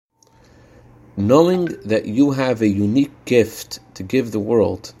Knowing that you have a unique gift to give the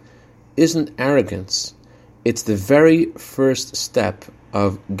world isn't arrogance. It's the very first step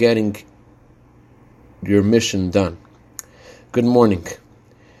of getting your mission done. Good morning.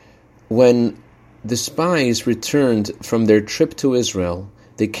 When the spies returned from their trip to Israel,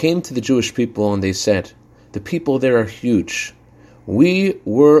 they came to the Jewish people and they said, "The people there are huge. We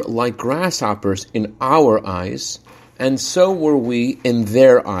were like grasshoppers in our eyes, and so were we in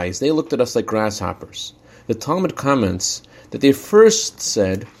their eyes." They looked at us like grasshoppers. The Talmud comments that they first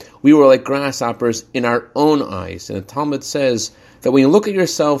said, "We were like grasshoppers in our own eyes." And the Talmud says that when you look at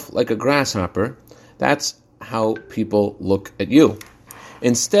yourself like a grasshopper, that's how people look at you.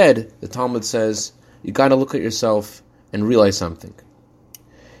 Instead, the Talmud says, you got to look at yourself and realize something.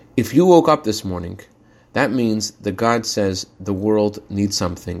 If you woke up this morning, that means that God says the world needs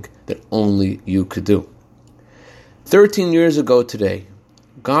something that only you could do. 13 years ago today,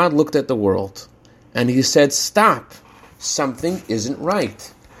 God looked at the world and he said, "Stop. Something isn't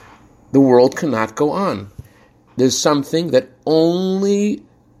right. The world cannot go on. There's something that only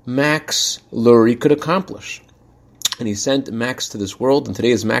Max Lurie could accomplish." And he sent Max to this world, and today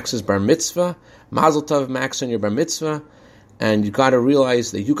is Max's Bar Mitzvah. Mazel tov, Max, on your Bar Mitzvah. And you got to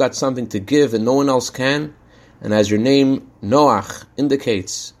realize that you got something to give that no one else can. And as your name, Noach,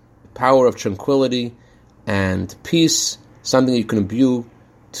 indicates, the power of tranquility and peace, something you can imbue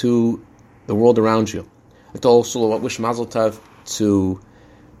to the world around you. I'd like to also wish Mazel tov to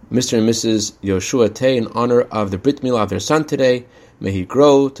Mr. and Mrs. Yoshua Tei in honor of the Brit Milah of their son today. May he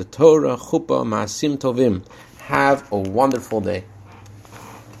grow to Torah, Chuppah, Ma'asim Tovim. Have a wonderful day.